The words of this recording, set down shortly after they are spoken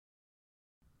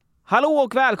Hallå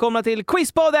och välkomna till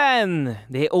Quizpodden!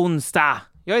 Det är onsdag.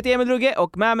 Jag heter Emil Drugge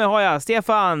och med mig har jag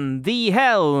Stefan The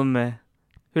Helm. Hur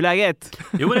är läget?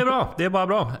 Jo, det är bra. Det är bara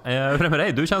bra. Hur är det med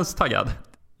dig? Du känns taggad.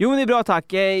 Jo, det är bra,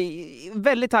 tack. Jag är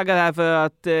väldigt taggad här för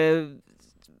att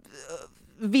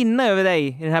vinna över dig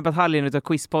i den här bataljen utav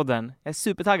Quizpodden. Jag är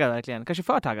supertaggad verkligen. Kanske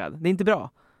för taggad. Det är inte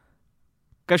bra.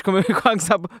 Kanske kommer vi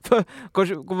chansa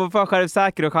kommer för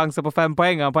självsäker och chansa på 5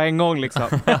 poäng på en gång liksom.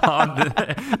 Ja,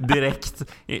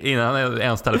 direkt innan jag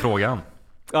ens ställer frågan.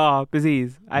 Ja,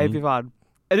 precis. Nej, fy fan.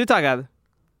 Är du taggad?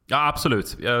 Ja,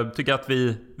 absolut. Jag tycker att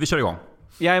vi kör igång.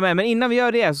 Jajamän, men innan vi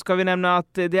gör det så ska vi nämna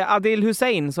att det är Adil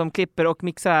Hussein som klipper och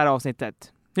mixar det här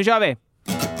avsnittet. Nu kör vi!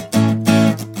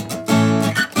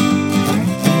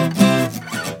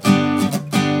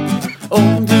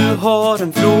 Om du har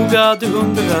en fråga du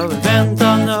undrar över,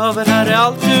 väntan över, här är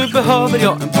allt du behöver.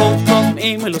 Ja, en podcast med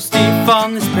Emil och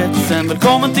Stefan i spetsen.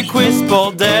 Välkommen till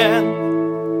Quizpodden!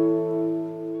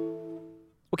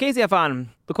 Okej Stefan,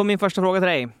 då kommer min första fråga till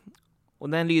dig. Och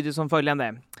den lyder som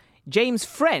följande. James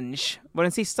French var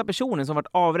den sista personen som varit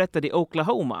avrättad i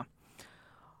Oklahoma.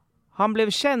 Han blev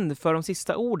känd för de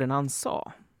sista orden han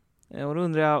sa. Och då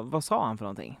undrar jag, vad sa han för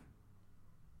någonting?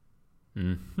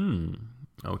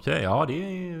 Okej, ja, det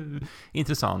är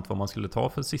intressant vad man skulle ta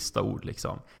för sista ord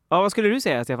liksom. Ja, vad skulle du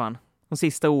säga Stefan? De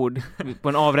sista ord på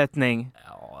en avrättning.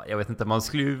 Ja, jag vet inte, man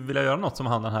skulle ju vilja göra något som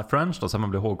han, den här French då, så man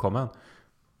blir ihågkommen.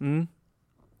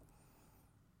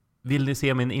 Vill ni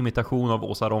se min imitation av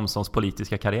Åsa Romsons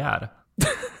politiska karriär?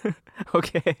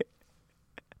 Okej.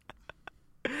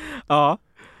 Ja.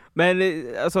 Men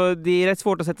alltså, det är rätt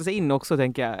svårt att sätta sig in också,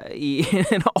 tänker jag, i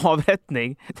en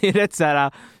avrättning. Det är en rätt så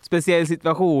här speciell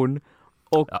situation.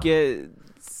 Och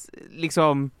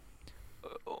liksom,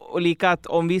 och lika att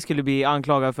om vi skulle bli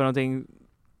anklagade för någonting,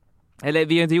 eller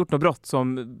vi har inte gjort något brott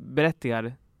som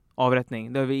berättigar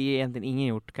avrättning. Det har vi egentligen ingen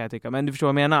gjort, kan jag tycka. Men du förstår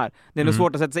vad jag menar. Det är nog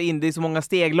svårt att sätta sig in. Det är så många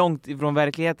steg långt ifrån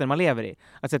verkligheten man lever i.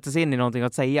 Att sätta sig in i någonting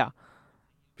att säga.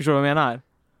 Förstår du vad jag menar?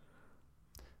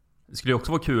 Det skulle ju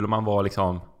också vara kul om man var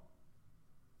liksom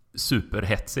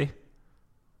superhetsig.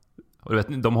 Och du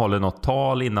vet, de håller något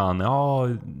tal innan. Ja,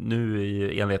 nu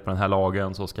i enlighet med den här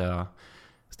lagen så ska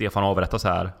Stefan avrättas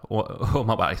här. Och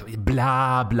man bara liksom,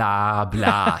 bla bla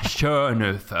bla. Kör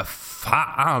nu för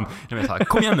fan. Jag vet så här,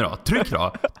 kom igen nu då.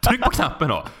 Tryck på knappen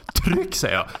då. Tryck,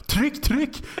 säger jag.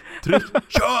 Tryck.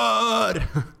 Kör!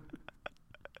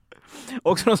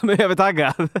 Också någon som är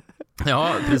övertaggad.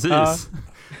 Ja, precis. Ja.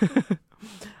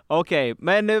 Okej,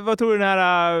 men vad tror du den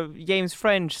här James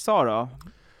French sa då?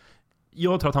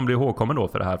 Jag tror att han blev ihågkommen då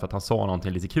för det här, för att han sa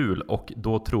någonting lite kul. Och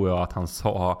då tror jag att han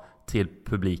sa till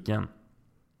publiken: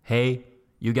 Hey,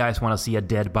 you guys wanna see a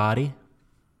dead body?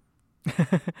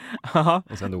 Ja,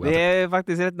 det är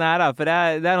faktiskt rätt nära. För det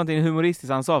är någonting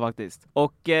humoristiskt han sa faktiskt.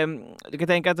 Och du kan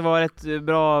tänka att det var ett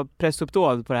bra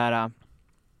pressuppdåd på det här,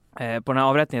 på den här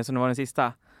avrättningen som det var den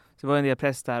sista. Så det var en del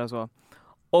press där och så.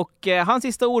 Och hans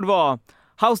sista ord var: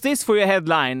 How's this for your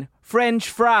headline? French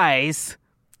fries.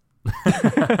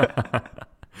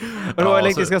 Och det var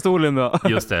elektriska stolen då.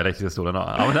 Just det, elektriska stolen.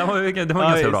 Ja, men det var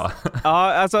ganska bra.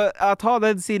 Ja, alltså att ha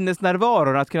den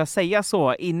sinnesnärvaron, att kunna säga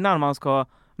så innan man ska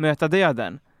möta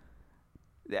döden.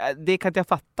 Det kan inte jag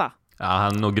fatta. Ja,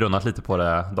 han har nog grunnat lite på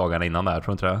det dagarna innan där, tror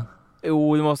du inte det?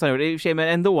 Jo, det måste han göra. Det är i och för sig, men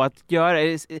ändå att göra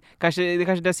kanske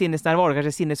det är sinnesnärvaro,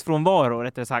 kanske sinnesfrånvaro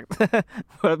rättare sagt.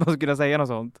 För att man ska kunna säga något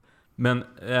sånt. Men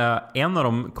en av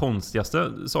de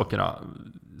konstigaste sakerna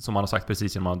som man har sagt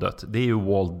precis innan man har dött, det är ju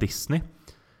Walt Disney.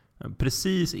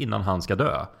 Precis innan han ska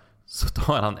dö så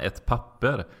tar han ett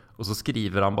papper och så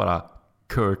skriver han bara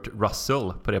Kurt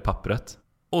Russell på det pappret.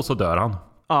 Och så dör han.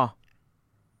 Ja.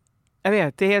 Jag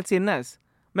vet, det är helt sinnes.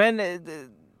 Men det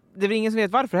är väl ingen som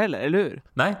vet varför heller, eller hur?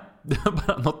 Nej, det är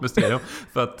bara något mysterium.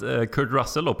 För att Kurt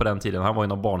Russell då på den tiden, han var ju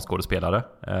någon barnskådespelare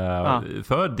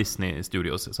för Disney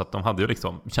Studios. Så att de hade ju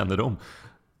liksom kännedom.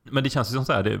 Men det känns ju som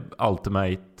så här, det är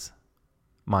ultimate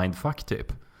mindfuck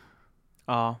typ.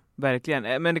 Ja,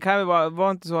 verkligen. Men det kan ju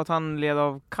var inte så att han led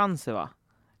av cancer, va?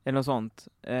 Eller något sånt.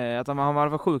 Att han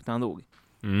var sjuk när han dog.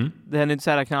 Det hände inte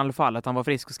så här knallfall att han var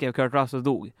frisk och skrev Kurt Russell och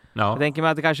dog. Ja. Jag tänker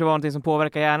mig att det kanske var någonting som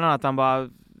påverkar hjärnan, att han bara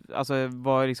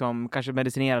var liksom kanske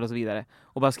medicinerad och så vidare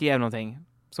och bara skrev någonting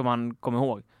som han kom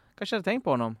ihåg. Kanske hade tänkt på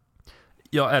honom.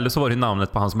 Ja, eller så var det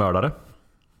namnet på hans mördare.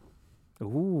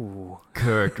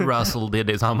 Kurt Russell,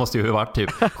 det så han måste ju ha varit typ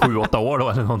 7-8 år då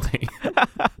eller någonting.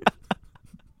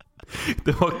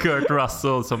 Det var Kurt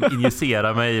Russell som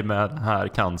injicerade mig med den här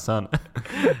cancern.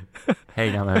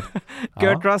 Hej nu.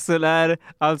 Kurt Russell är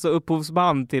alltså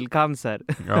upphovsman till cancer.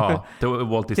 Ja, det var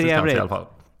Walt Disneys cancer i alla fall.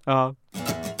 Ja.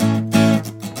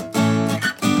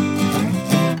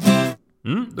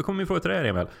 Då kommer min fråga till dig,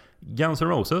 Emil. Guns N'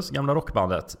 Roses, gamla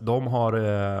rockbandet, de har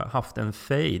haft en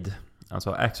fade.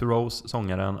 Alltså Axl Rose,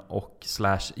 sångaren och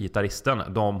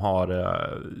 /gitarristen, de har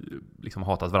liksom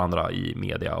hatat varandra i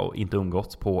media och inte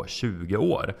umgåtts på 20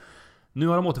 år. Nu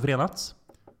har de återförenats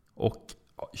och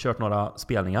kört några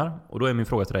spelningar. Och då är min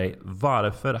fråga till dig,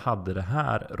 varför hade det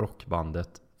här rockbandet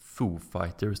Foo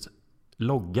Fighters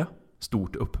logga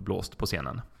stort uppblåst på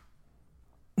scenen?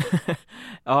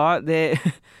 Ja, det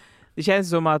känns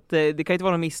som att det kan inte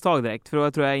vara något misstag direkt. För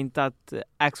då tror jag inte att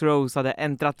Axl Rose hade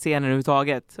äntrat scenen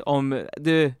överhuvudtaget. Om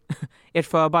du, ert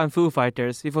förband Foo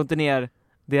Fighters, vi får inte ner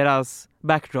deras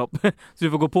backdrop. Så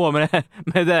du får gå på med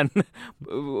den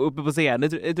uppe på scenen. Det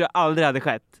tror jag aldrig hade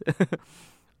skett.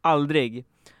 Aldrig.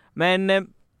 Men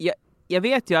jag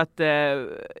vet ju att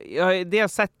jag har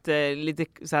sett lite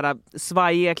så här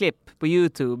svajiga klipp på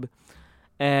YouTube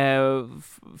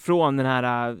från den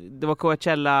här, det var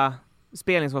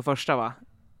Coachella-spelningen som var första, va?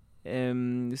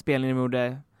 Spelningen de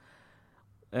gjorde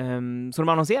som de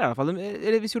annonserade i alla fall.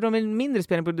 Eller visst gjorde de en mindre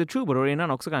spelning på The Troubadour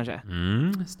innan också kanske?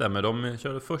 Stämmer, de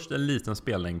körde först en liten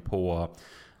spelning på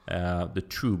The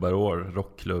Troubadour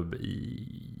rockklubb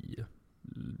i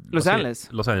Los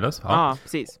Angeles. Los Angeles, ja,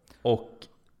 precis. Och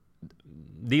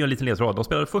det är ju en liten ledtråd. De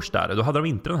spelade först där, då hade de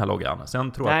inte den här loggan.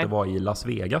 Sen tror jag att det var i Las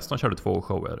Vegas de körde 2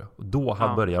 shower. Och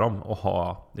då började de att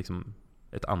ha liksom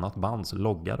ett annat bands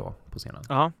logga då på scenen.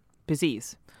 Ja,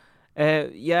 precis.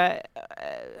 Jag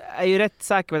är ju rätt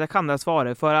säker på att jag kan det här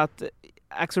svaret. För att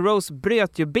Axl Rose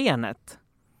bröt ju benet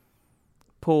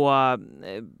på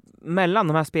mellan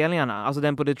de här spelningarna. Alltså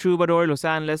den på The Troubadour, Los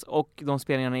Angeles och de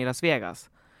spelningarna i Las Vegas.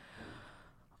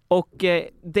 Och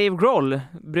Dave Grohl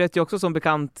bröt ju också som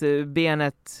bekant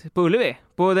benet på Ullevi.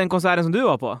 På den konserten som du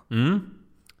var på.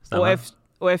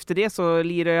 Och efter det så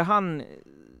lirade han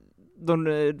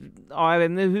jag vet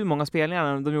inte hur många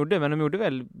spelningar de gjorde, men de gjorde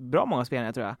väl bra många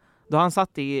spelningar tror jag. Då han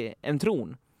satt i en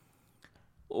tron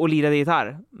och lirade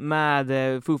gitarr med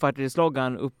Foo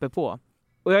Fighters-loggan uppe på.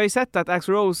 Och jag har ju sett att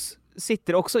Axl Rose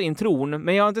sitter också i en tron,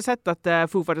 men jag har inte sett att det är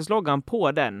Foo Fighters-loggan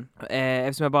på den.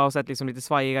 Eftersom jag bara har sett liksom lite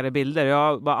svajigare bilder. Jag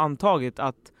har bara antagit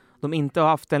att de inte har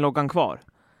haft den loggan kvar.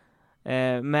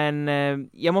 Men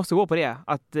jag måste gå på det.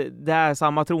 Att det är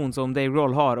samma tron som Dave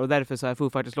Grohl har, och därför så är Foo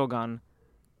Fighters-loggan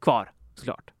kvar,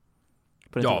 såklart.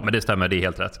 Ja, men det stämmer, det är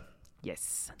helt rätt.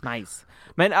 Yes, nice.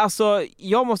 Men alltså,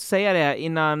 jag måste säga det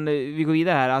innan vi går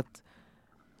vidare här, att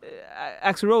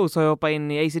Axl Rose har hoppat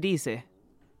in i AC/DC.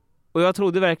 Och jag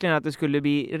trodde verkligen att det skulle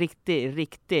bli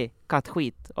riktig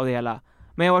kattskit av det hela.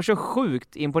 Men jag var så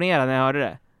sjukt imponerad när jag hörde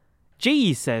det.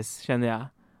 Jesus, kände jag.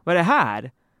 Vad är det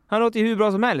här? Han låter ju hur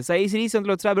bra som helst. AC/DC har inte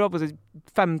låtit så här bra på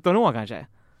 15 år kanske.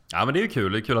 Ja, men det är ju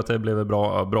kul. Det är kul att det blev ett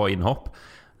bra inhopp.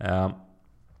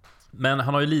 Men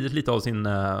han har ju lidit lite av sin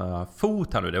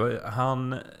fot här nu.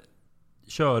 Han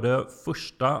körde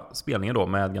första spelningen då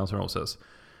med Guns N' Roses.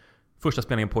 Första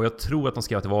spelningen på, jag tror att de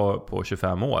skrev att det var på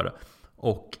 25 år.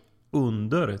 Och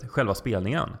under själva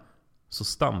spelningen så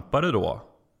stampade då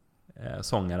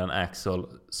sångaren Axl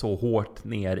så hårt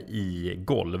ner i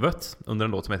golvet under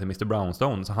en låt som heter Mr.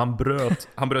 Brownstone. Så han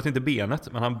bröt inte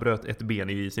benet, men han bröt ett ben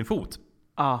i sin fot.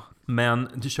 Men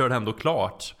du körde ändå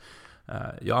klart.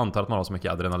 Jag antar att man har så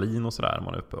mycket adrenalin och sådär när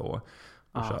man är uppe och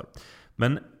kör.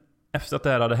 Men efter att det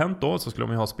här hade hänt då, så skulle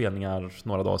de ju ha spelningar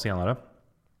några dagar senare.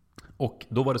 Och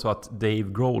då var det så att Dave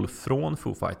Grohl från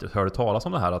Foo Fighters hörde talas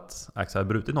om det här, att Axl hade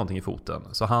brutit någonting i foten.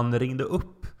 Så han ringde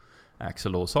upp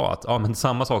Axl och sa att men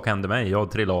samma sak hände mig.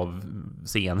 Jag trillade av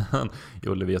scenen i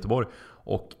Ullevi, Göteborg.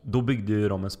 Och då byggde ju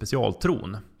de en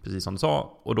specialtron, precis som du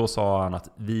sa. Och då sa han att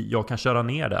jag kan köra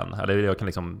ner den, eller jag kan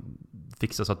liksom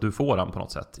fixa så att du får den på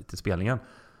något sätt till spelningen.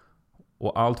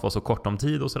 Och allt var så kort om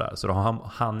tid och sådär. Så då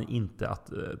han inte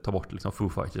att ta bort liksom Foo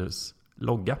Fighters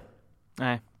logga.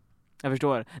 Nej, jag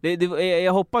förstår.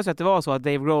 Jag hoppas att det var så att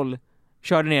Dave Grohl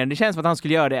körde ner den. Det känns som att han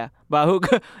skulle göra det.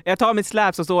 Jag tar mitt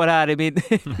släp som står här i min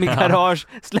garage,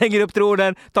 slänger upp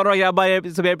tronen, tar några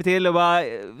grabbar som hjälper till och bara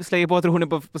slänger på tronen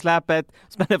på släpet,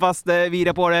 spänner fast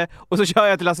vidare på det, och så kör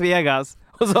jag till Las Vegas.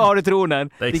 Och så har du tronen.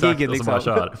 Det är exakt, det liksom. Och så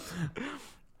bara kör.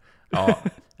 Ja,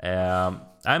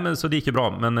 nej, men så det gick ju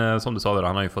bra. Men som du sa då,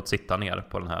 han har ju fått sitta ner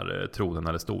på den här tronen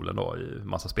eller stolen då i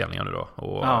massa spelningar nu då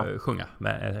och sjunga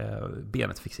med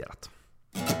benet fixerat.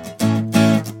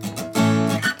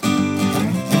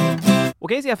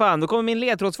 Okej, Stefan, då kommer min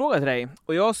ledtrådsfråga till dig.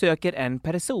 Och jag söker en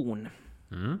person.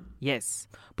 Yes.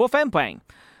 På 5 poäng.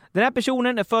 Den här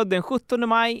personen är född den 17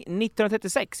 maj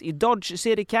 1936 i Dodge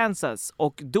City, Kansas,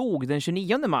 och dog den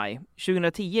 29 maj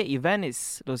 2010 i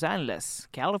Venice, Los Angeles,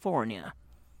 California.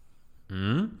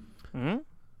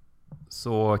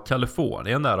 Så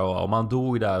Kalifornien där då, om han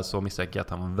dog där så misstänker jag att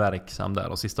han var verksam där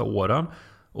de sista åren.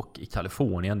 Och i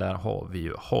Kalifornien där har vi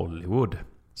ju Hollywood.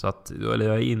 Så att, eller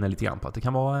jag är inne lite grann på att det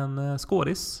kan vara en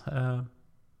skådis. Men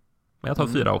jag tar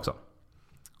 4 också.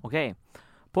 Okej.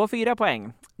 På 4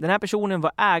 poäng. Den här personen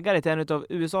var ägare till en av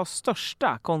USAs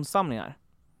största konstsamlingar.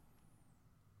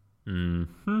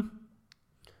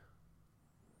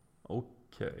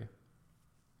 Okej.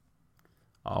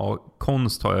 Ja,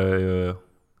 konst har jag ju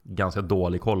ganska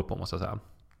dålig koll på, måste jag säga.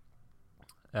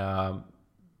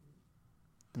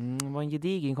 Det var en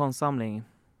gedigen konstsamling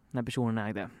när personen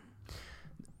ägde.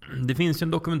 Det finns ju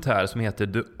en dokumentär som heter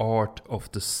The Art of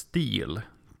the Steal.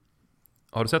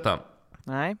 Har du sett den?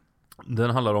 Nej. Den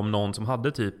handlar om någon som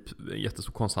hade typ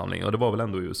jättestor konstsamling, och det var väl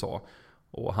ändå i USA.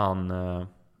 Och han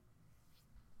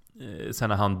sen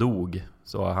när han dog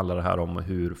så handlar det här om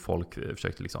hur folk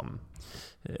försökte liksom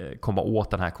komma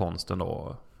åt den här konsten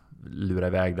och lura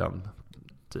iväg den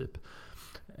typ.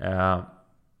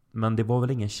 Men det var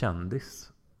väl ingen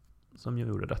kändis som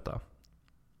gjorde detta.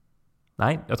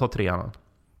 Nej, jag tar 3 annan.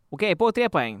 Okej, på 3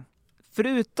 poäng.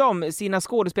 Förutom sina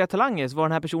skådespelartalanger så var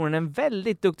den här personen en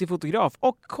väldigt duktig fotograf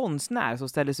och konstnär som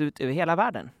ställdes ut över hela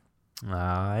världen.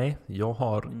 Nej, jag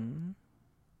har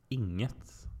inget.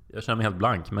 Jag känner mig helt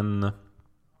blank, men...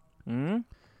 Men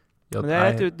det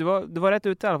är rätt du var rätt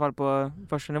ute i alla fall på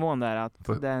första nivån där,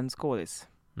 att det är en skådis.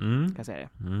 Kan jag säga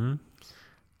det.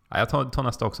 Ja, jag tar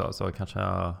nästa också, så kanske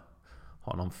jag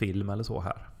har någon film eller så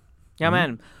här.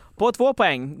 Jamen, på 2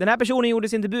 poäng. Den här personen gjorde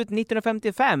sin debut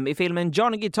 1955 i filmen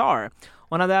Johnny Guitar. Och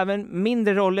han hade även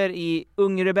mindre roller i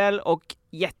Ung Rebell och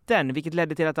Jätten, vilket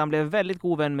ledde till att han blev väldigt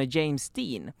god vän med James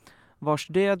Dean, vars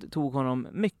död tog honom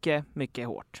mycket, mycket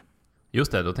hårt.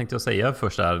 Just det, då tänkte jag säga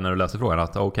först där när du läste frågan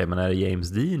att okej, men är det James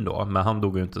Dean då? Men han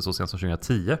dog ju inte så sent som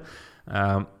 2010.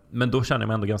 Men då känner jag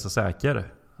mig ändå ganska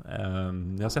säker.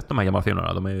 Jag har sett de här gamla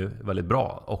filmerna, de är ju väldigt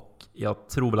bra. Och jag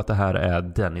tror väl att det här är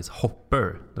Dennis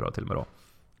Hopper, drar till med då.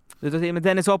 Du tar till med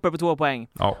Dennis Hopper på 2 poäng.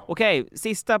 Ja. Okej,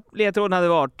 sista ledtråden hade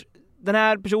varit: den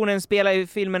här personen spelar i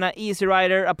filmerna Easy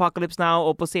Rider, Apocalypse Now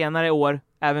och på senare år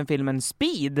även filmen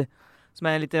Speed, som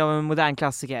är lite av en modern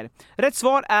klassiker. Rätt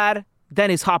svar är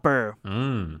Dennis Hopper.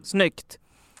 Snyggt.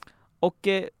 Och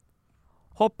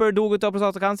Hopper dog av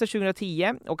prostatacancer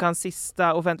 2010 och hans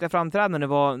sista offentliga framträdande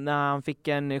var när han fick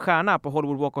en stjärna på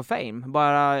Hollywood Walk of Fame.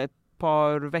 Bara ett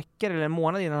par veckor eller en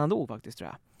månad innan han dog faktiskt, tror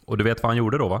jag. Och du vet vad han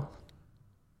gjorde då, va?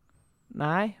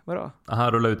 Nej, vadå?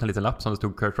 Han rullade ut en liten lapp som det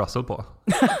stod Kurt Russell på.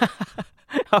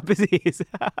 Ja, precis.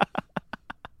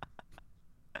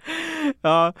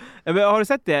 Ja, men har du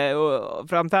sett det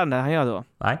framträdande han gör då?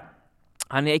 Nej.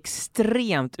 Han är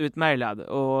extremt utmärglad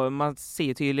och man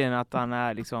ser tydligen att han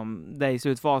är liksom där i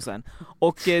slutfasen.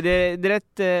 Och det är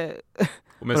rätt...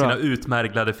 Och med sina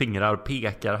utmärglade fingrar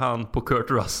pekar han på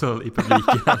Kurt Russell i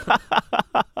publiken.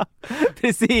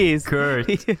 Precis. Kurt.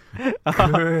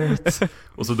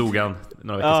 Och så dog han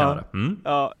några veckor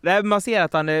senare. Ja, man ser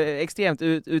att han är extremt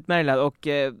utmärglad och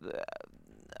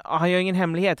han gör ingen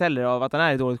hemlighet heller av att han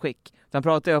är i dåligt skick. Han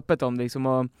pratar öppet om det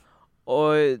liksom,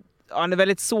 och han är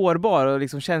väldigt sårbar och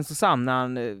liksom känslosam när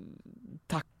han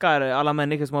tackar alla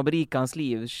människor som har berikat hans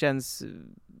liv. Det känns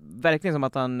verkligen som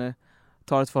att han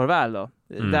tar ett farväl då,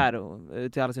 där och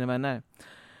till alla sina vänner.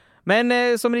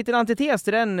 Men som en liten antites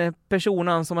till den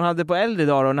personen som han hade på äldre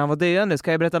dagar och när han var döende,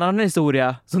 ska jag berätta en annan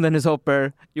historia som Dennis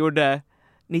Hopper gjorde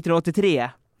 1983.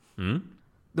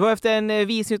 Det var efter en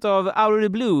visning av Out of the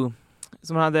Blue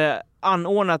som han hade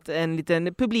anordnat en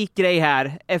liten publikgrej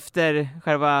här efter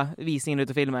själva visningen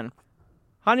utav filmen.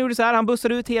 Han gjorde så här, han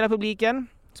bussade ut hela publiken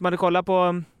som hade kollat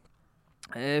på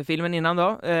filmen innan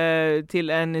då till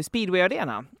en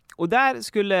speedway-arena. Och där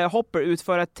skulle Hopper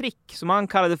utföra ett trick som han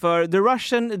kallade för The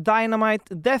Russian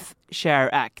Dynamite Death Share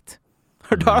Act.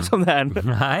 Har du talat om den?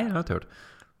 Nej, jag har inte hört.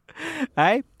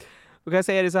 Nej. Då kan jag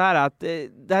säga det så här att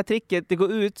det här tricket, det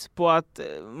går ut på att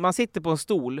man sitter på en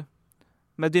stol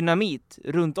med dynamit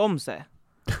runt om sig.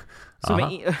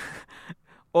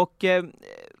 Och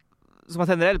som man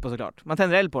tänder eld på såklart. Man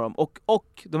tänder eld på dem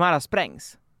och de här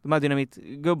sprängs. De här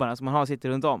dynamitgubbarna som man har sitter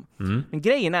runt om. Men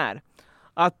grejen är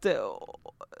att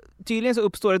tydligen så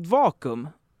uppstår ett vakuum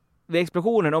vid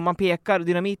explosionen om man pekar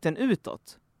dynamiten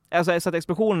utåt. Alltså så att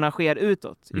explosionerna sker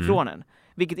utåt ifrån en.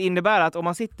 Vilket innebär att om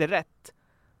man sitter rätt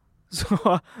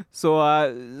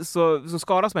så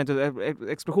skadas man inte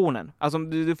explosionen. Alltså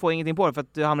du får ingenting på det för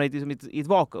att du hamnar i ett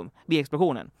vakuum vid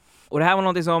explosionen. Och det här var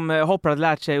något som Hopper hade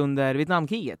lärt sig under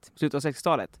Vietnamkriget, slutet av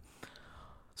 60-talet.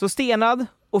 Så stenad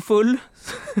och full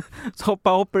så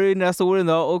hoppade Hopper in i den här stolen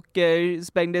då och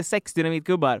sprängde 6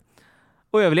 dynamitgubbar.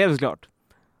 Och överlevde såklart.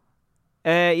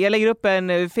 Jag lägger upp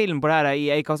en film på det här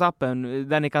i Acast-appen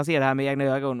där ni kan se det här med egna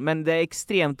ögon. Men det är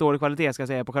extremt dålig kvalitet ska jag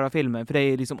säga på själva filmen. För det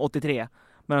är liksom 83.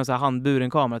 med en så här handburen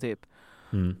kamera typ.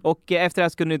 Och efter det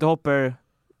skulle inte Hopper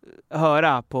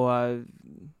höra på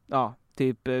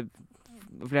typ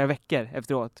flera veckor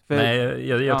efteråt. Nej,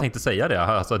 jag tänkte säga det.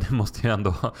 Alltså, det måste ju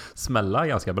ändå smälla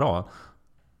ganska bra.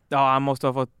 Ja, han måste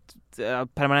ha fått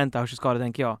permanenta hörselskador,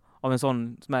 tänker jag, av en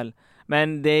sån smäll.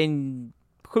 Men det är en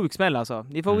sjuk smäll alltså.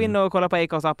 Ni får gå in och kolla på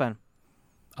Acast-appen.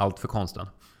 Allt för konsten.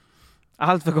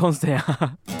 Allt för konstigt, ja.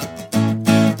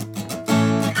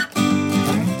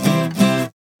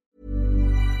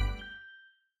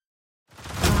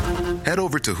 Head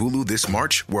over to Hulu this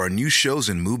March, where our new shows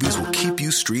and movies will keep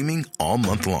you streaming all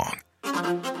month long.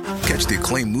 Catch the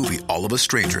acclaimed movie All of Us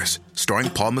Strangers, starring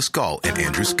Paul Mescal and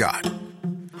Andrew Scott.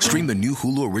 Stream the new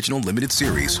Hulu original limited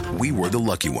series We Were the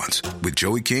Lucky Ones with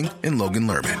Joey King and Logan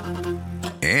Lerman.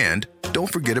 And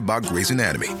don't forget about Grey's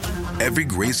Anatomy. Every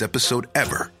Grey's episode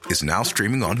ever is now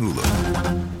streaming on Hulu.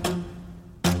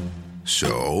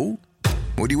 So,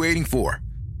 what are you waiting for?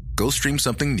 Go stream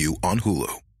something new on Hulu.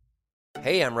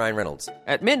 Hey, I'm Ryan Reynolds.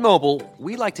 At Mint Mobile,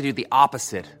 we like to do the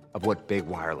opposite of what Big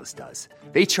Wireless does.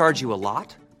 They charge you a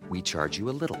lot, we charge you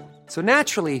a little. So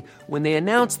naturally, when they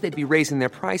announced they'd be raising their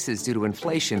prices due to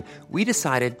inflation, we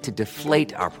decided to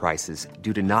deflate our prices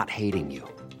due to not hating you.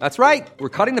 That's right. We're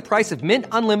cutting the price of Mint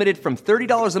Unlimited from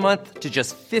 $30 a month to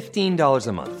just $15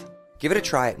 a month. Give it a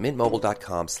try at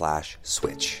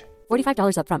mintmobile.com/switch.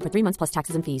 $45 up front for 3 months plus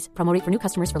taxes and fees. Promo rate for new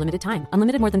customers for limited time.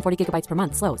 Unlimited more than 40 gigabytes per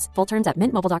month. Slows full terms at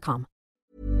mintmobile.com.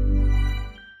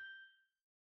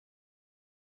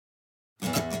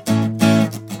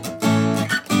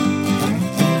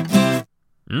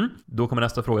 Då kommer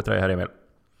nästa fråga till dig här, Emil.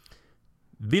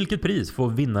 Vilket pris får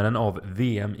vinnaren av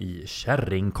VM i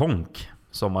kärringkonk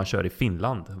som man kör i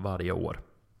Finland varje år?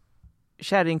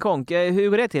 Kärringkonk, hur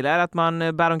går det till? Är det att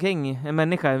man bär omkring en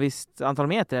människa ett visst antal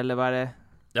meter, eller vad är det?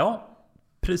 Ja,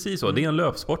 precis så. Det är en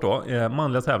löpsport då.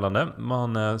 Manliga tävlande.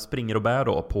 Man springer och bär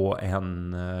då på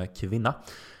en kvinna.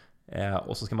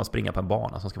 Och så ska man springa på en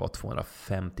bana som ska vara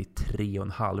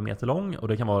 253,5 meter lång. Och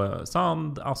det kan vara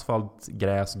sand, asfalt,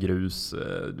 gräs, grus.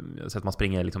 Så att man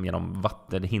springer liksom genom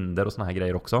vattenhinder och såna här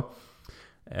grejer också.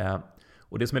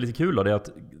 Och det som är lite kul då, det är att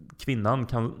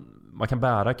man kan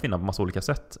bära kvinnan på massa olika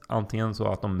sätt. Antingen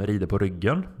så att de rider på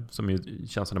ryggen, som ju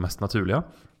känns som det mest naturliga.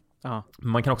 Aha.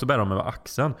 Man kan också bära dem över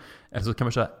axeln. Eller så kan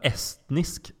man köra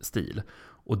estnisk stil.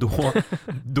 Och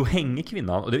då hänger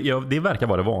kvinnan, och det verkar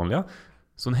vara det vanliga.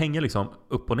 Så hon hänger liksom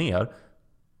upp och ner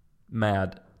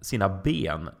med sina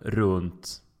ben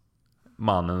runt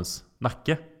mannens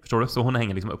nacke. Förstår du? Så hon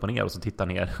hänger liksom upp och ner och så tittar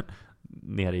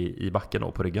ner i backen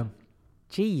då på ryggen.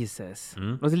 Jesus.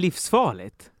 Det låter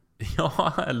livsfarligt.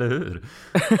 Ja, eller hur?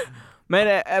 Men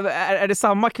är det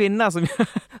samma kvinna som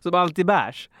alltid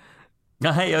bärs?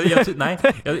 Nej,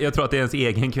 jag tror att det är ens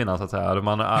egen kvinna så att säga.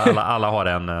 Alla har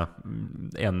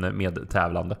en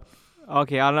medtävlande.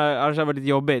 Okej, annars har det varit lite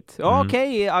jobbigt.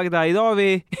 Okej, Agda, i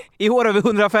år har vi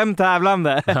 105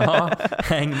 tävlande. Ja,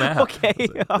 häng med. Okej,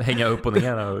 ja. Hänga upp och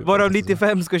ner. Varav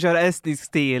 95 ska köra estnisk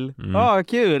stil.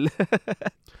 Kul.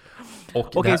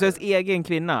 Okej, så ens egen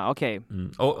kvinna, okej.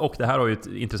 Och det här har ju ett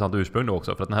intressant ursprung då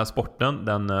också. För att den här sporten,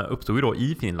 den uppstod ju då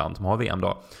i Finland som har VM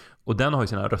då. Och den har ju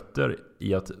sina rötter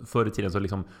i att förr i tiden så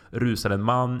liksom rusade en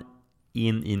man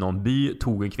in i någon by,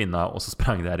 tog en kvinna och så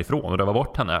sprang därifrån och det var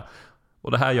bort henne.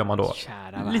 Och det här gör man då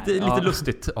lite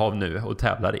lustigt av nu och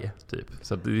tävlar i typ.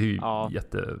 Så det är ju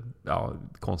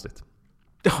konstigt.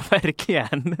 Ja,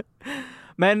 verkligen.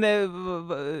 Men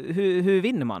hur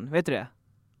vinner man? Vet du det?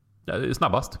 Ja,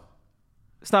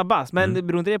 snabbast, men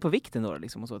beror inte det på vikten då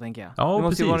liksom och så, tänker jag. Ja, det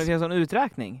måste ju vara en sån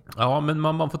uträkning. Ja, men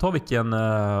man får ta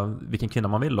vilken kvinna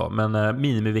man vill då. Men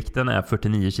minimivikten är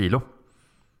 49 kilo.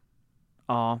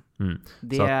 Ja,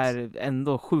 det är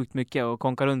ändå sjukt mycket att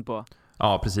konka runt på.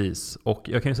 Ja, precis. Och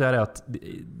jag kan ju säga det att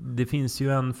det finns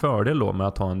ju en fördel då med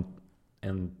att ha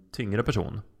en tyngre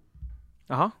person.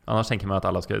 Aha. Annars tänker man att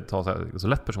alla ska ta så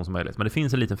lätt person som möjligt. Men det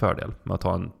finns en liten fördel med att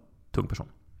ha en tung person.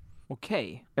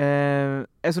 Okej.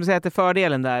 Eftersom du säger att det är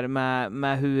fördelen där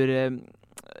med hur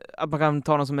att man kan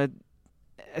ta någon som är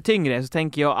tyngre, så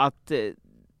tänker jag att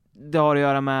det har att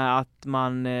göra med att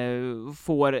man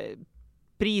får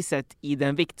priset i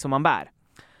den vikt som man bär.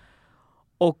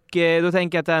 Och då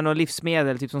tänker jag att det är något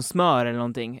livsmedel, typ som smör eller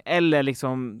någonting. Eller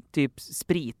liksom typ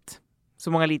sprit.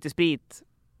 Så många liter sprit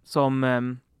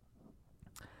som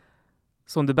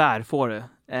du bär får du.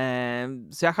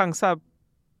 Så jag chansar.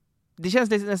 Det känns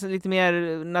nästan lite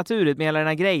mer naturligt med hela den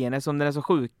här grejen, eftersom den är så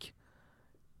sjuk.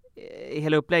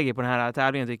 Hela upplägget på den här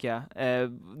tävlingen tycker jag.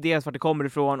 Dels vart det kommer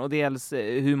ifrån och dels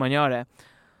hur man gör det.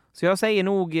 Så jag säger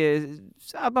nog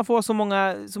att man får så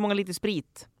många liter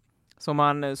sprit som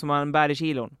man bär i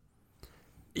kilon.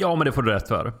 Ja, men det får du rätt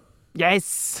för.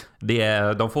 Yes!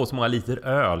 De får så många liter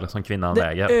öl som kvinnan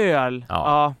väger. Öl?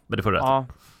 Ja. Men det får du rätt. Ja.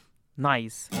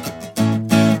 Nice.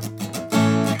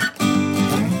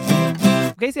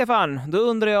 Okej, Stefan. Då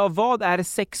undrar jag, vad är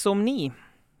sexomni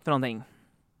för någonting?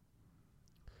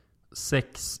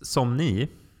 Sexomni?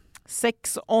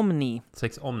 Sexomni.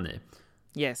 Sexomni.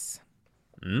 Yes.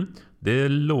 Det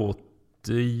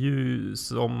låter ju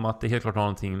som att det helt klart har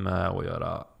någonting med att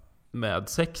göra med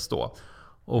sex då.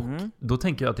 Och då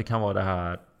tänker jag att det kan vara det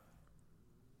här.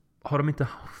 Har de inte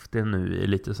haft det nu i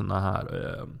lite såna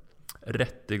här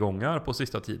rättegångar på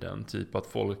sista tiden? Typ att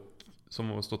folk som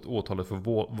har stått åtalade för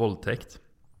våldtäkt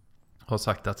har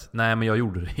sagt att nej, men jag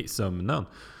gjorde det i sömnen.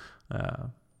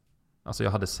 Alltså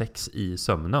jag hade sex i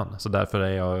sömnen. Så därför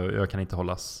är jag kan inte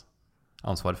hållas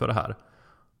ansvarig för det här.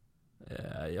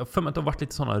 Jag för mig att det har varit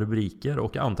lite sådana rubriker.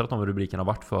 Och jag antar att de rubrikerna har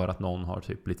varit för att någon har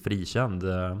typ blivit frikänd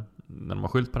när de har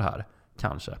skyllt på det här.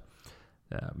 Kanske.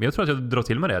 Men jag tror att jag drar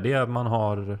till med det. Det är att man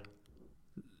har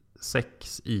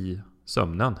sex i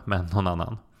sömnen med någon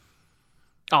annan.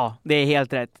 Ja, det är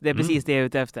helt rätt. Det är precis det jag är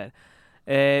ute efter.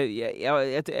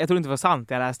 Jag tror inte det var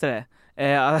sant jag läste det.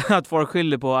 Att folk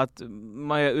skyller på att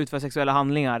man utför sexuella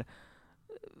handlingar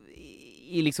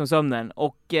i liksom sömnen.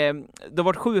 Och det har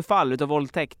varit 7 fall utav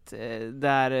våldtäkt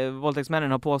där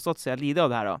våldtäktsmännen har påstått sig att lida av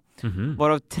det här då.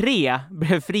 Varav 3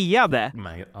 blev friade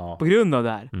på grund av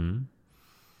det här.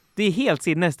 Det är helt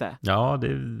sinnes det. Ja, det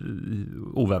är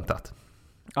oväntat.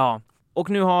 Ja, och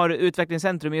nu har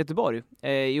Utvecklingscentrum i Göteborg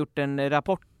gjort en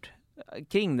rapport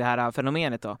kring det här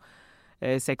fenomenet då.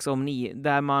 Sexomni,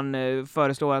 där man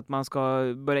föreslår att man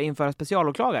ska börja införa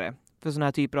specialåklagare för sådana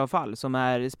här typer av fall som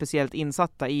är speciellt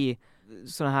insatta i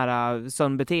sådana här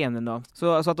sömnbeteenden då.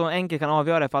 Så att de enkelt kan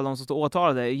avgöra ifall de som står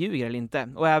åtalade ljuger eller inte.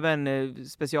 Och även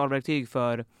specialverktyg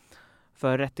för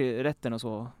rätten och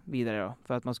så vidare då,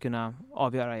 för att man ska kunna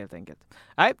avgöra helt enkelt.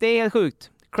 Nej, det är helt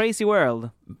sjukt. Crazy world.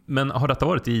 Men har detta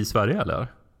varit i Sverige eller?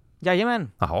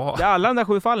 Jajamän. Jaha. Det är alla de där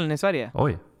 7 fallen i Sverige.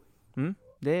 Oj.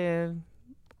 Det är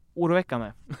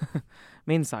oroväckande.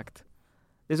 Minst sagt.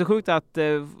 Det är så sjukt att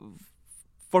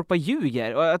folk bara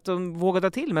ljuger och att de vågar ta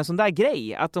till med en sån där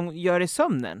grej. Att de gör det i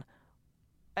sömnen.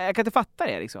 Jag kan inte fatta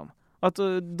det liksom. Att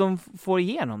de får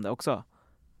igenom det också.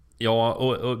 Ja,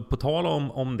 och på tal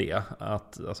om det,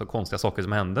 att alltså konstiga saker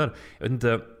som händer. Jag vet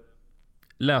inte,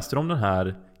 läste du om den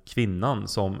här kvinnan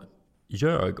som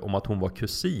ljög om att hon var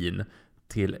kusin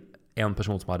till en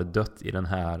person som hade dött i den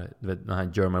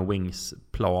här German Wings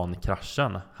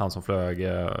plankraschen? Han som flög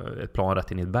ett plan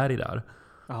rätt in i ett berg där.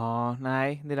 Ja,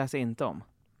 nej, det läste jag inte om.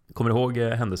 Kommer du ihåg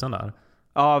händelsen där?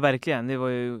 Ja, verkligen. Det var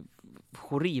ju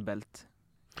horribelt.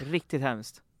 Riktigt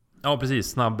hemskt. Ja,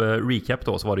 precis. Snabb recap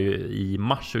då, så var det ju i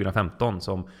mars 2015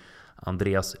 som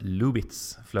Andreas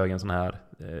Lubitz flög en sån här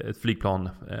ett flygplan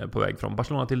på väg från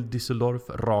Barcelona till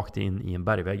Düsseldorf rakt in i en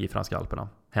bergvägg i franska Alperna.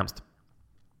 Hemskt.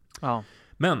 Ja.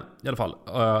 Men i alla fall,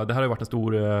 det här har ju varit en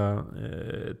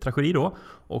stor tragedi då.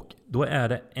 Och då är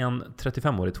det en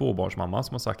 35-årig tvåbarnsmamma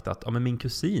som har sagt att men min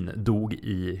kusin dog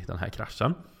i den här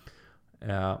kraschen.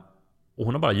 Och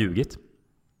hon har bara ljugit.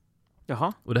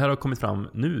 Jaha. Och det här har kommit fram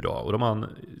nu då. Och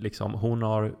hon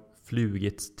har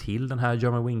flugit till den här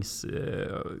German Wings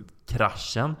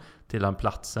kraschen, till den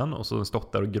platsen, och så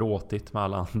stått där och gråtit med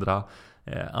alla andra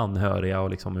anhöriga och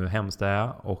liksom hur hemskt det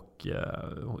är. Och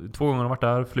 2 gånger har varit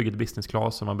där, flugit business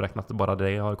class, som man beräknat att bara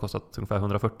det har kostat ungefär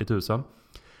 140 000.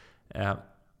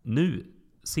 Nu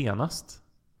senast,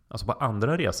 alltså på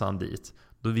andra resan dit,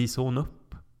 då visade hon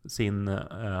upp sin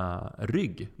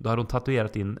rygg. Då hade hon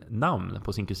tatuerat in namn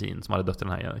på sin kusin som hade dött i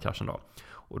den här kraschen då.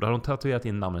 Och då hade hon tatuerat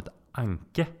in namnet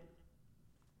Anke.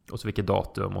 Och så vilket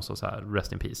datum och så här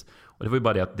rest in peace. Och det var ju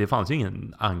bara det att det fanns ju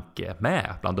ingen Anke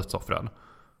med bland dödsoffren.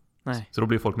 Nej. Så då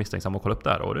blir folk misstänksamma och kollar upp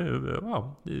där. Och det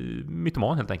är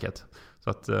mytoman helt enkelt. Så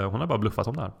att hon har bara bluffat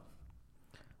om det här.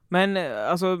 Men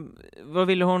alltså, vad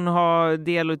ville hon ha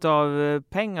del av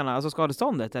pengarna? Alltså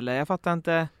skadeståndet? Eller jag fattar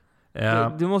inte.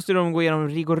 Du måste ju de gå igenom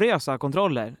rigorösa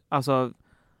kontroller. Alltså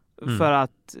för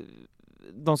att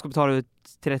de ska betala ut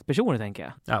till rätt personer, tänker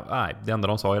jag. Ja, nej, det enda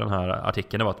de sa i den här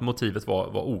artikeln var att motivet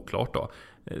var oklart då.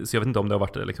 Så jag vet inte om det har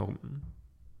varit liksom...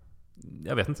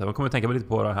 Jag vet inte, man kommer att tänka lite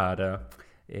på det här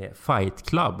Fight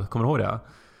Club, kommer du ihåg det?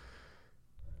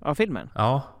 Ja, filmen?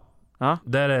 Ja.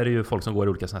 Där är det ju folk som går i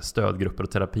olika såna här stödgrupper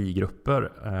och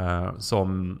terapigrupper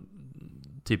som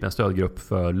typ en stödgrupp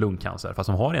för lungcancer, fast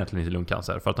de har egentligen inte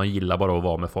lungcancer, för att de gillar bara att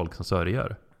vara med folk som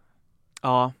sörjer.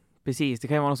 Ja, precis. Det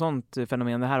kan ju vara något sånt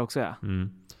fenomen det här också, ja.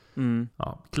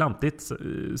 Ja, klantigt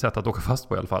sätt att åka fast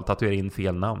på i alla fall. Tatuera in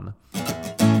fel namn.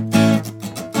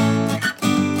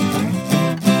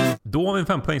 Då har vi en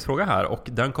 5-poängsfråga här, och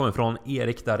den kommer från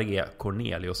Erik Daré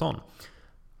Corneliusson.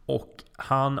 Och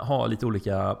han har lite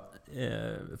olika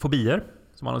fobier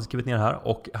som han har skrivit ner här.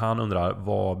 Och han undrar,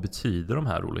 vad betyder de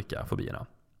här olika fobierna?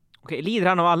 Okej, lider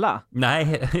han av alla?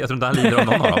 Nej, jag tror inte han lider av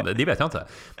någon av dem. Det vet jag inte.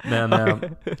 Men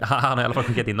han har i alla fall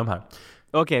skickat in dem här.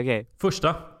 Okej.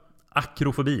 Första,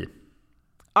 akrofobi.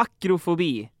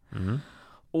 Akrofobi.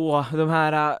 Och de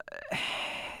här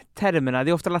termerna,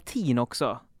 det är ofta latin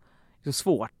också. Det är så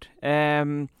svårt.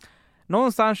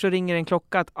 Någonstans så ringer en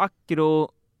klocka att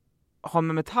akro har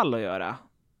med metall att göra.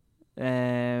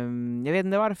 Jag vet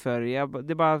inte varför.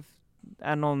 Det bara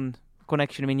är någon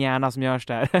connection i min hjärna som görs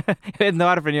där. Jag vet inte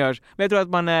varför den görs. Men jag tror att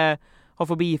man har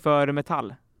fobi för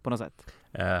metall på något sätt.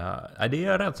 Det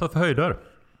är rädsla för höjder.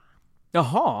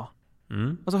 Jaha.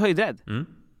 Alltså höjdrädd?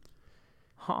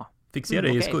 Fick se det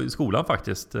i skolan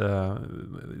faktiskt.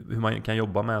 Hur man kan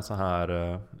jobba med så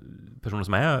här personer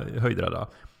som är höjdrädda.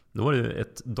 Då var det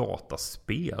ett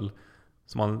dataspel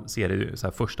som man ser i så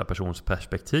här första persons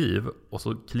perspektiv. Och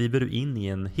så kliver du in i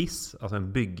en hiss, alltså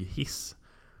en bygghiss.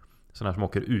 Sån här som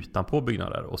åker utanpå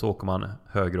byggnader. Och så åker man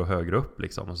högre och högre upp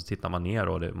liksom. Och så tittar man ner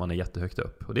och man är jättehögt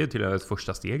upp. Och det är tydligen ett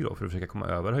första steg då för att försöka komma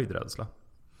över höjdrädsla.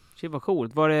 Shit, vad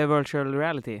coolt. Var det virtual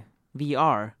reality?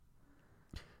 VR?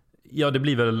 Ja, det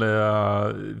blir väl...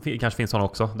 kanske finns sån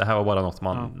också. Det här var bara något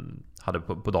man hade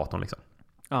på datorn liksom.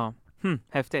 Ja,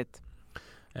 häftigt.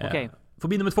 Okej.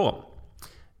 Fobi nummer 2.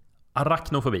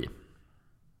 Arachnofobi.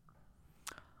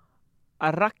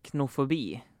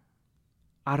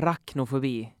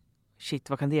 Arachnofobi. Shit,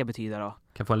 vad kan det betyda då?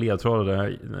 Kan få en ledtråd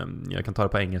där. Jag kan ta det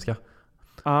på engelska.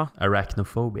 Ja.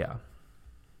 Arachnophobia.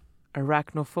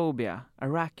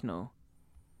 Arachno.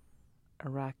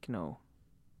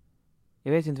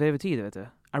 Jag vet inte vad det betyder, vet du.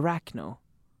 Arachno.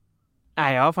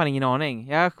 Nej, jag har fan ingen aning.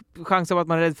 Jag har chansar på att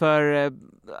man är rädd för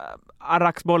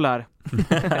arraxbollar.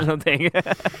 Eller någonting.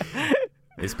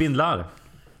 Det är spindlar.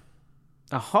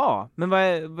 Jaha, men vad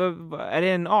är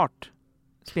det en art?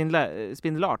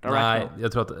 Spindelart? Arachno? Nej,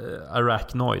 jag tror att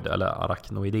arachnoid eller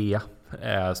arachnoidea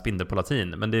är spindel på latin.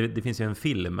 Men det finns ju en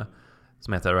film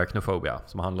som heter Arachnophobia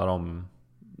som handlar om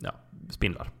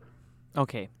spindlar.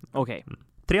 Okej.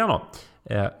 3 då.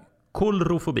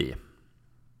 Kolrofobi.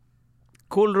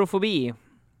 Kolrofobi.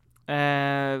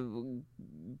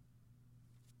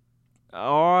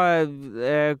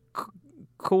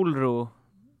 Kolro.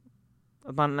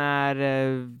 Att man är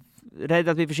rädd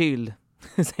att bli förkyld.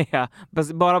 Säger jag.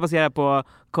 Bara baserat på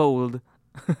cold.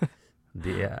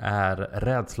 Det är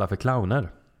rädsla för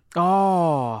clowner.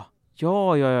 Ja.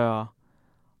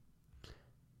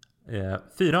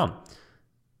 4.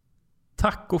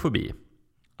 Tacofobi.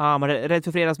 Man är rädd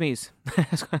för fredagsmys.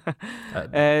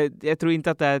 Jag tror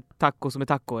inte att det är taco som är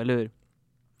taco, eller hur?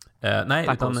 Nej,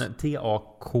 Tacos. utan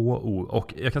T-A-K-O.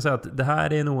 Och jag kan säga att det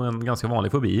här är nog en ganska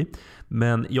vanlig fobi.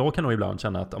 Men jag kan nog ibland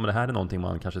känna att det här är någonting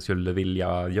man kanske skulle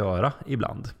vilja göra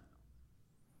ibland.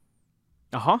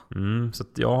 Jaha. Så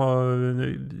att jag har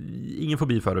ingen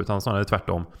fobi för det, utan snarare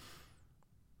tvärtom.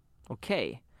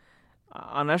 Okej.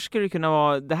 Annars skulle det kunna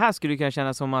vara... Det här skulle kunna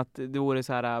kännas som att det vore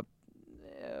så här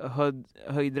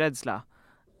höjdrädsla.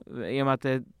 I och med att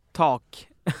det tak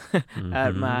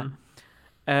är med.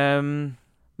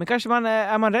 Men kanske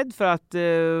är man rädd för att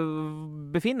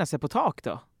befinna sig på tak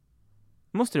då?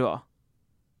 Måste det vara?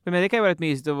 Men det kan ju vara rätt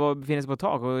mysigt att befinna sig på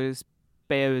tak och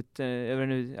speja ut över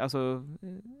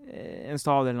en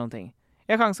stad eller någonting.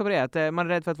 Jag chansar på det, att man är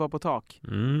rädd för att vara på tak.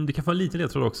 Du kan få en liten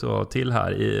ledtråd också till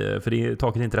här, för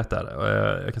taket är inte rätt där.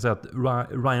 Jag kan säga att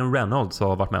Ryan Reynolds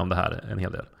har varit med om det här en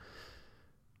hel del.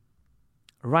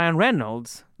 Ryan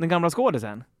Reynolds? Den gamla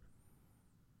skådisen?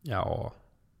 Ja.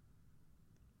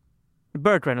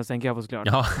 Burt Reynolds tänker jag på såklart.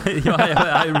 Ja,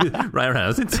 Ryan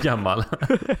Reynolds är inte så gammal.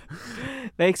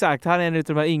 Nej, exakt. Han är en av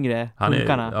de här yngre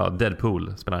punkarna. Ja,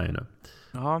 Deadpool spelar han ju nu.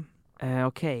 Ja,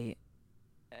 okej.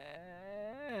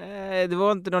 Det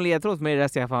var inte någon ledtråd för mig i det,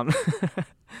 Stefan.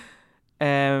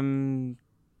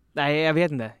 Nej, jag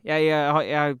vet inte.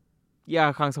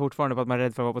 Jag chansar fortfarande på att man är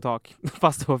rädd för att vara på tak.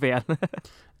 Fast det var fel.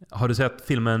 Har du sett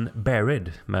filmen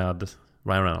Buried med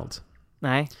Ryan Reynolds?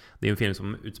 Nej. Det är en film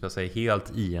som utspelar sig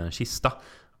helt i en kista.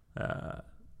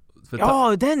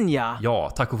 Den ja! Ja,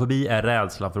 tacofobi är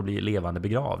rädslan för att bli levande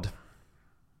begravd.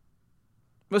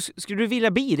 Skulle du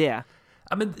vilja bli det?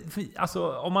 Ja, men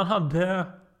alltså om man hade...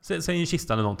 Säg en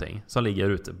kista eller någonting som ligger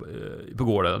ute på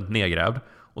gården, nedgrävd.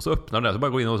 Och så öppnar du den, så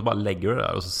bara går in och så bara lägger du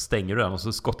där. Och så stänger du den och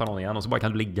så skottar någon igen. Och så bara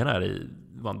kan du ligga där i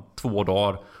 2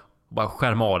 dagar. Och bara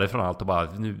skärma av dig från allt och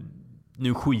bara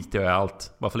nu skiter jag i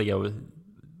allt. Bara få ligga och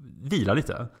vila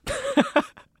lite.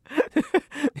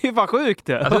 Det är bara sjukt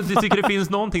det. Alltså, jag tycker det finns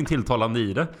någonting tilltalande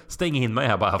i det. Stäng in mig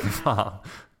här bara, för fan.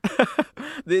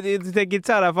 Du tänker inte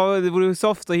såhär, fan, det vore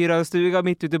soft att hyra en stuga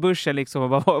mitt ute i bussen liksom och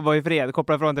bara vara i fred,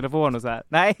 koppla ifrån telefonen och så här.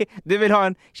 Nej, du vill ha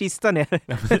en kista ner.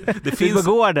 Det finns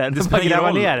på gården. Det spelar ingen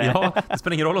roll. Ja, det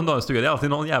spelar ingen roll om du har en stuga. Det är alltid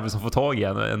någon jävel som får tag i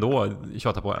en ändå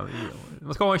tjata på en.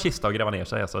 Man ska ha en kista och gräva ner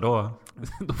sig, så då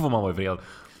får man vara i fred.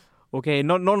 Okej,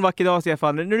 någon vacker dag,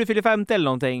 Stefan, när du fyller 50 eller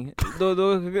någonting, då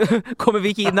kommer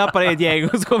vi kidnappa dig ett gäng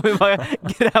och så kommer vi bara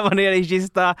gräva ner i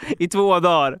kista i 2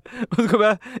 dagar. Och så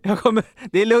kommer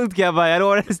det är lugnt, grabbar, jag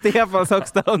lovar Stefans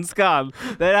högsta önskan.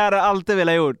 Det här har jag alltid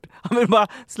velat gjort. Han vill bara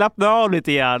slappna av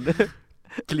lite igen.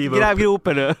 Gräv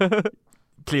gropen nu.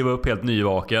 Kliva upp helt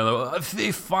nyvaken och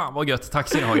fy fan vad gött, tack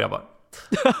ska ni ha, grabbar.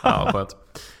 Ja, skönt.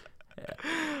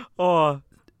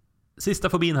 Sista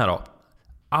fobin här då.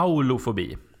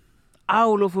 Aulofobi.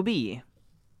 Aulofobi.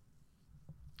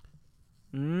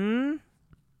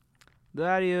 Då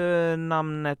är ju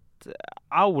namnet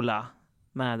aula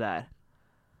med där.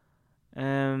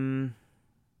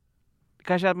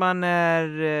 Kanske att man är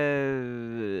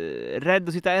rädd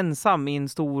att sitta ensam i en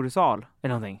stor sal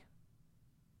eller någonting.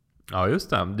 Ja, just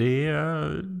det. Det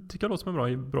tycker jag låter som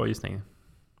en bra gissning.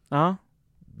 Ja.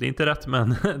 Det är inte rätt,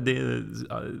 men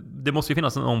det måste ju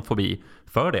finnas någon fobi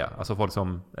för det. Alltså folk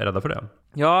som är rädda för det.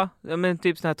 Ja, men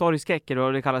typ sån här torgskräcker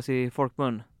då, det kallas i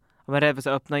folkmun. Man är rädd för så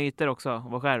öppna ytor också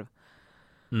och vara själv.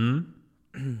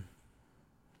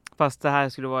 Fast det här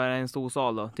skulle vara en stor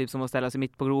sal då. Typ som att ställa sig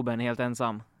mitt på groben helt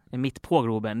ensam. Mitt på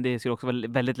groben, det skulle också vara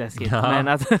väldigt läskigt. Ja. Men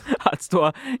att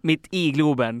stå mitt i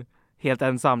globen helt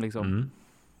ensam liksom.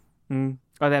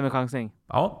 Ja, det är med chansning.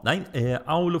 Ja, nej.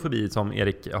 Aulofobi som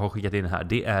Erik har skickat in här,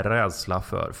 det är rädsla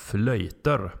för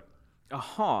flöjter.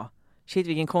 Jaha. Shit,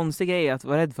 vilken konstig grej att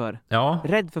vara rädd för. Ja.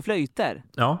 Rädd för flöjter?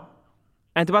 Ja.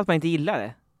 Är det inte bara att man inte gillar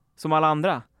det? Som alla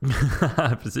andra?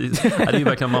 Precis. Det är ju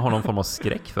verkligen man har någon form av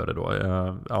skräck för det då.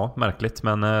 Ja, märkligt.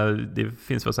 Men det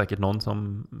finns väl säkert någon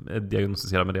som är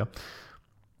diagnostiserad med det.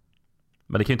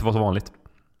 Men det kan ju inte vara så vanligt.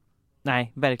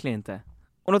 Nej, verkligen inte.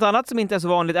 Och något annat som inte är så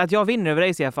vanligt är att jag vinner över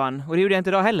dig, Stefan. Och det gjorde jag inte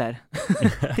idag heller.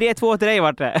 3-2 till dig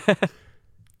vart det.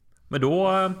 Men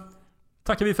då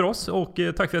tackar vi för oss och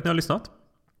tack för att ni har lyssnat.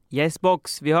 Yes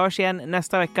box, vi hörs igen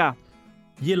nästa vecka.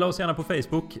 Gilla oss gärna på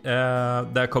Facebook.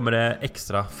 Där kommer det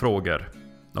extra frågor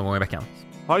någon gång i veckan.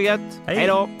 Ha det gött. Hej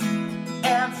då.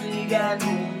 Äntligen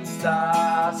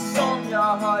onsdag som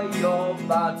jag har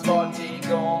jobbat varit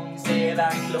igång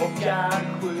sedan klockan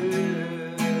 7.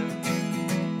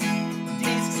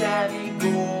 Sen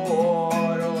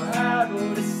igår och här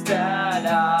borde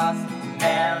städas.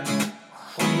 Men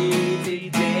skit i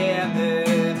det nu,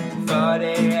 för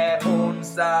det är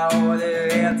onsdag och du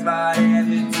vet vad det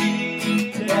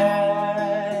betyder.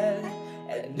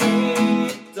 Ett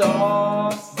nytt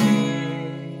avsnitt.